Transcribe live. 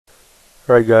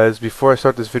Alright guys, before I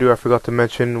start this video I forgot to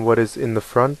mention what is in the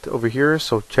front over here,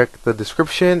 so check the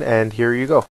description and here you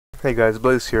go. Hey guys,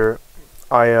 Blaze here.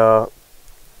 I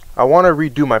want to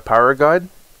redo my power guide,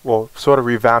 well sort of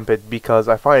revamp it, because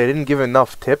I find I didn't give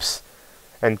enough tips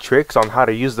and tricks on how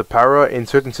to use the para in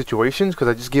certain situations, because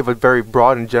I just gave a very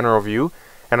broad and general view,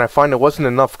 and I find it wasn't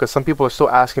enough because some people are still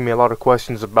asking me a lot of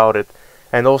questions about it.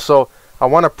 And also I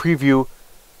want to preview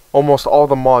almost all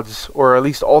the mods, or at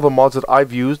least all the mods that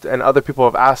I've used and other people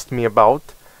have asked me about,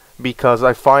 because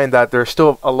I find that there's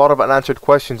still a lot of unanswered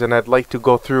questions and I'd like to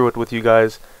go through it with you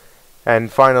guys and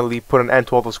finally put an end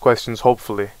to all those questions,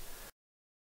 hopefully.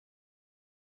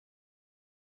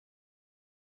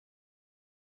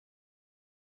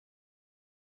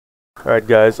 Alright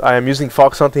guys, I am using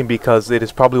fox hunting because it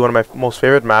is probably one of my most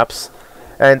favorite maps,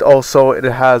 and also it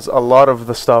has a lot of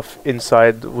the stuff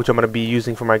inside which I'm going to be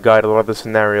using for my guide, a lot of the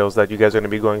scenarios that you guys are going to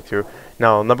be going through.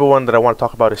 Now, number one that I want to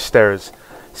talk about is stairs.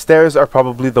 Stairs are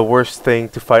probably the worst thing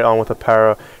to fight on with a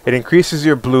para. It increases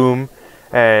your bloom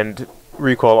and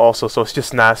recoil also, so it's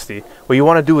just nasty. What you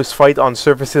want to do is fight on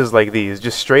surfaces like these,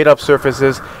 just straight up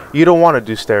surfaces. You don't want to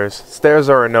do stairs. Stairs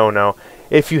are a no-no.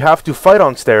 If you have to fight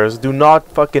on stairs, do not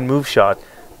fucking move shot.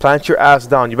 Plant your ass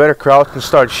down. You better crouch and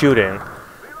start shooting.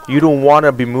 You don't want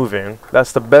to be moving.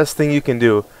 That's the best thing you can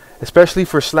do, especially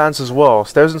for slants as well.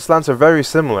 Stairs and slants are very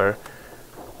similar.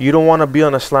 You don't want to be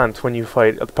on a slant when you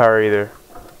fight a para either.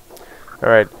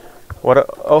 Alright, what I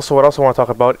also want to talk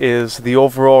about is the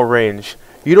overall range.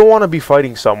 You don't want to be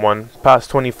fighting someone past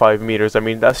 25 meters. I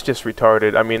mean, that's just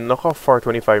retarded. I mean, look how far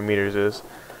 25 meters is.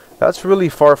 That's really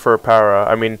far for a para.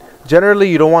 I mean, generally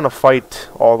you don't want to fight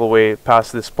all the way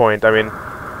past this point. I mean,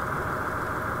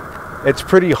 it's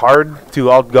pretty hard to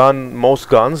outgun most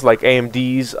guns like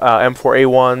AMDs,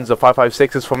 M4A1s,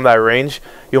 5.56s from that range.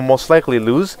 You'll most likely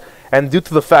lose, and due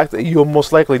to the fact that you'll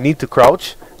most likely need to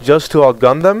crouch just to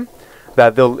outgun them,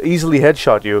 that they'll easily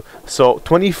headshot you. So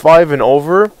 25 and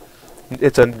over,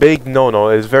 it's a big no-no.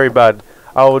 It's very bad.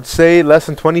 I would say less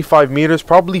than 25 meters,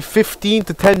 probably 15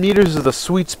 to 10 meters is the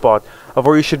sweet spot of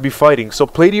where you should be fighting. So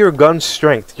play to your gun's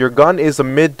strength. Your gun is a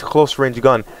mid to close range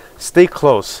gun. Stay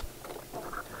close.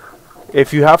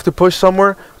 If you have to push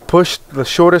somewhere, push the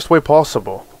shortest way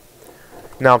possible.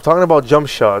 Now I'm talking about jump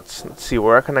shots. Let's see,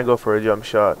 where can I go for a jump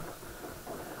shot?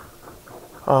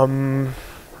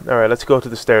 Alright, let's go to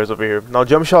the stairs over here. Now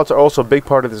jump shots are also a big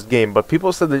part of this game, but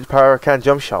people said that para can't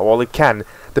jump shot. Well, it can,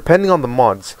 depending on the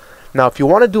mods. Now if you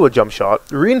want to do a jump shot,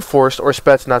 Reinforced or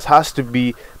Spetsnaz has to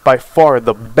be by far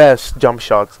the best jump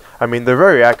shots. I mean, they're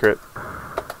very accurate.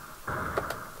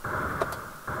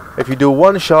 If you do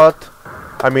one shot,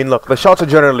 I mean, look, the shots are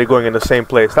generally going in the same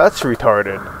place. That's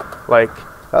retarded. Like,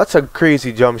 that's a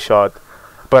crazy jump shot.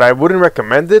 But I wouldn't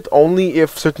recommend it, only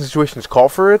if certain situations call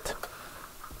for it.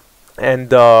 And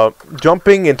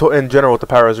jumping in general with the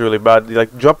para is really bad.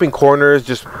 Like, jumping corners,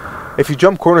 just if you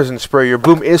jump corners and spray, your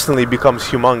bloom instantly becomes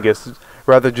humongous,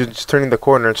 rather than just turning the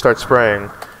corner and start spraying.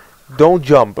 Don't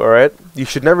jump, alright? You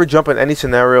should never jump in any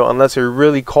scenario unless it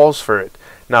really calls for it.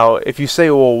 Now, if you say,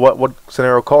 well, what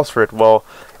scenario calls for it? Well,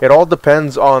 it all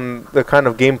depends on the kind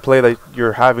of gameplay that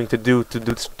you're having to do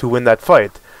to win that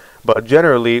fight. But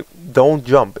generally, don't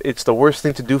jump. It's the worst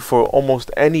thing to do for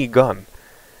almost any gun.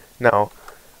 Now,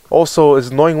 also,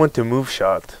 it's knowing when to move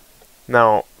shot.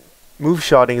 Now, move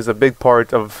shotting is a big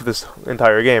part of this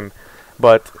entire game,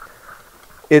 but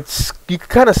you can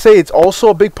kind of say it's also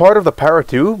a big part of the para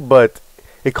too, but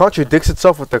it contradicts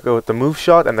itself with the move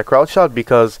shot and the crouch shot,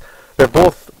 because they're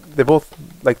both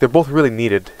really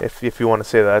needed, if you want to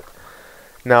say that.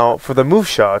 Now, for the move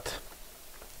shot,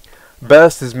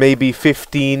 best is maybe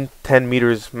 10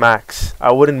 meters max.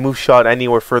 I wouldn't move shot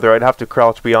anywhere further. I'd have to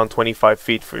crouch beyond 25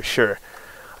 feet for sure.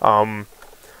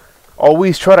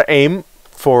 Always try to aim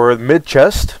for mid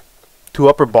chest to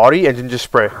upper body and then just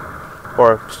spray,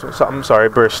 or I'm sorry,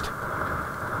 burst.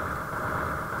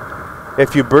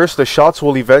 If you burst, the shots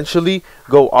will eventually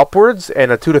go upwards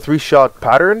in a 2 to 3 shot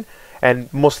pattern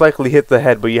and most likely hit the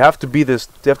head, but you have to be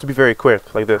very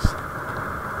quick, like this.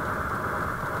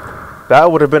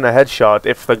 That would have been a headshot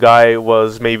if the guy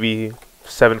was maybe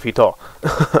 7 feet tall.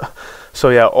 So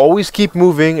yeah, always keep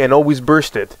moving and always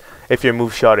burst it if you're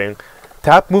move shotting.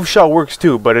 Tap move shot works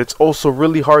too, but it's also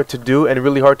really hard to do and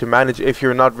really hard to manage if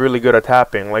you're not really good at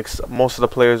tapping, like most of the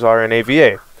players are in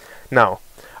AvA. Now,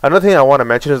 another thing I want to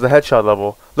mention is the headshot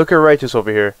level. Look at Righteous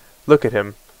over here. Look at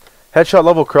him. Headshot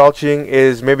level crouching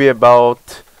is maybe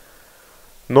about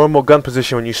normal gun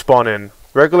position when you spawn in.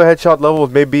 Regular headshot level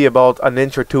is maybe about an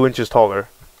inch or 2 inches taller.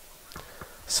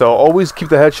 So always keep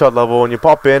the headshot level when you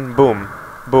pop in. Boom,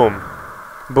 boom,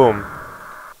 boom.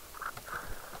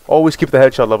 Always keep the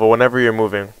headshot level whenever you're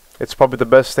moving. It's probably the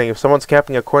best thing. If someone's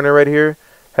camping a corner right here,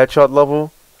 headshot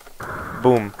level,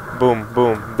 boom, boom,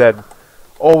 boom, dead.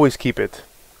 Always keep it.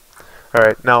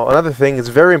 Alright, now another thing is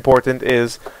very important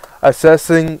is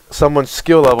assessing someone's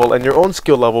skill level and your own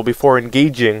skill level before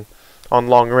engaging on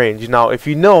long range. Now, if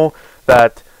you know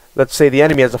that, let's say the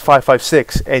enemy has a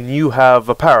 5.56 and you have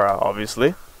a para,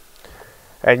 obviously,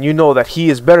 and you know that he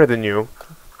is better than you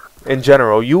in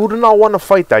general, you do not want to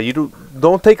fight that.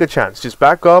 Don't take a chance. Just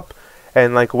back up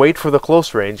and like wait for the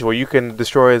close range where you can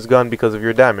destroy his gun because of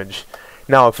your damage.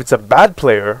 Now, if it's a bad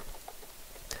player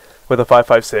with a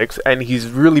 5.56 and he's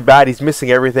really bad, he's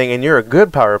missing everything, and you're a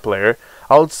good power player,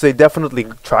 I would say definitely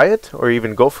try it or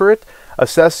even go for it.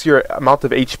 Assess your amount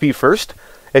of HP first.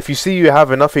 If you see you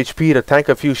have enough HP to tank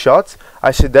a few shots,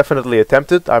 I should definitely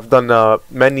attempt it. I've done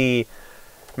many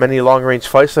long range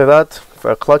fights like that,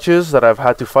 clutches that I've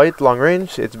had to fight long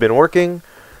range. It's been working.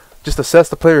 Just assess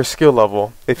the player's skill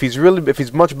level. If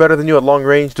he's much better than you at long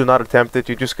range, do not attempt it.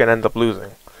 You're just gonna end up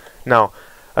losing. Now,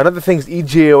 another thing is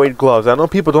EJ08 gloves. I know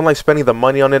people don't like spending the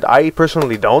money on it. I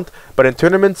personally don't, but in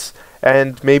tournaments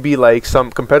and maybe like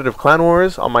some competitive clan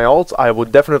wars on my ults, I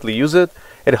would definitely use it.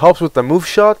 It helps with the move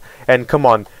shot, and come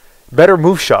on, better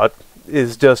move shot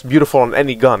is just beautiful on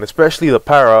any gun, especially the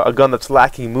para, a gun that's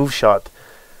lacking move shot.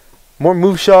 More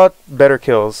move shot, better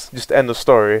kills. Just end the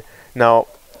story. Now,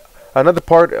 another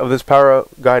part of this para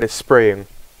guide is spraying.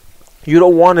 You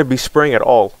don't want to be spraying at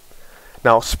all.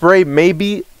 Now, spray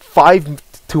maybe 5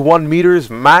 to 1 meters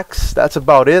max. That's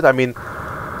about it. I mean,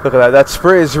 look at that. That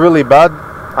spray is really bad.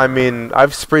 I mean,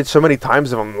 I've sprayed so many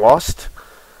times and I'm lost.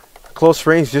 Close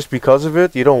range just because of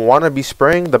it. You don't want to be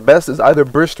spraying. The best is either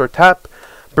burst or tap.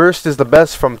 Burst is the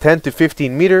best from 10 to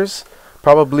 15 meters.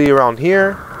 Probably around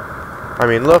here. I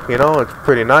mean, look, you know, it's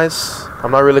pretty nice.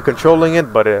 I'm not really controlling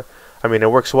it, but I mean, it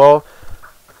works well.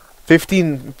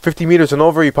 50 meters and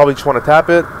over, you probably just want to tap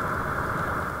it.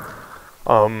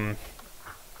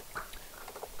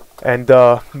 And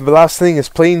the last thing is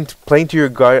playing to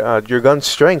your gun's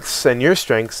strengths and your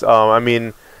strengths. I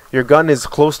mean, your gun is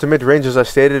close to mid-range, as I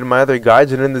stated in my other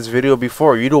guides and in this video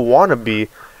before. You don't want to be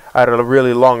at a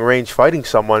really long range fighting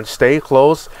someone. Stay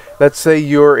close. Let's say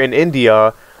you're in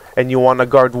India and you want to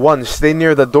guard one. Stay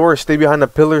near the door, stay behind the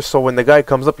pillar, so when the guy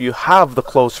comes up, you have the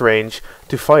close range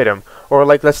to fight him. Or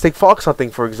like, let's take fox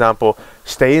hunting for example.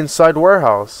 Stay inside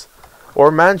warehouse or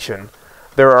mansion.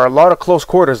 There are a lot of close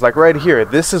quarters, like right here.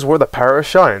 This is where the para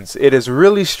shines. It is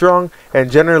really strong, and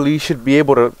generally you should be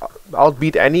able to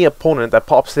outbeat any opponent that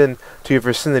pops in to your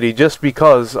vicinity just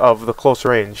because of the close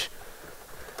range.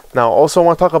 Now, also I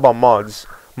want to talk about mods.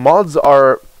 Mods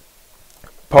are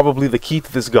probably the key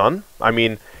to this gun. I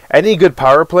mean, any good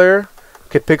power player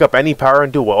could pick up any power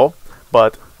and do well,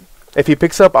 but if he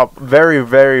picks up a very,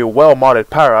 very well modded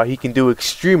para, he can do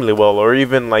extremely well, or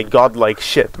even like godlike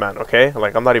shit, man, okay?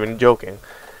 Like, I'm not even joking.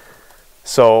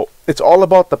 So, it's all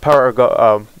about the power,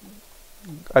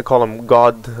 I call them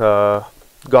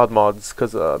god mods,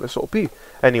 because they're so OP.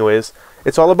 Anyways,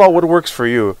 it's all about what works for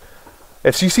you.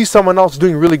 If you see someone else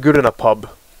doing really good in a pub,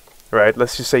 right,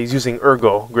 let's just say he's using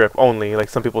ergo grip only, like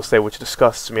some people say, which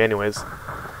disgusts me anyways.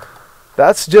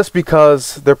 That's just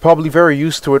because they're probably very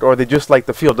used to it, or they just like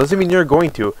the feel. Doesn't mean you're going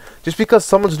to. Just because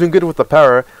someone's doing good with the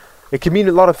para, it can mean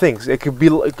a lot of things. It could be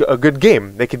like a good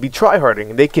game. They could be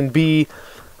tryharding. They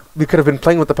could have been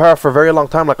playing with the para for a very long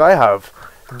time, like I have.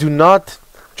 Do not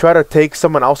try to take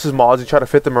someone else's mods and try to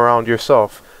fit them around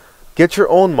yourself. Get your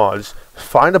own mods.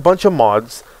 Find a bunch of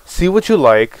mods. See what you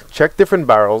like. Check different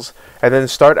barrels, and then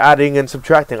start adding and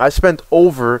subtracting. I spent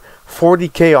over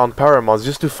 40k on para mods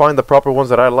just to find the proper ones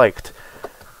that I liked.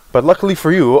 But luckily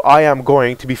for you, I am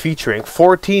going to be featuring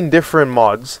 14 different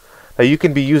mods that you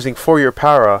can be using for your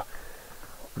para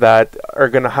that are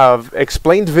going to have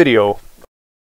explained video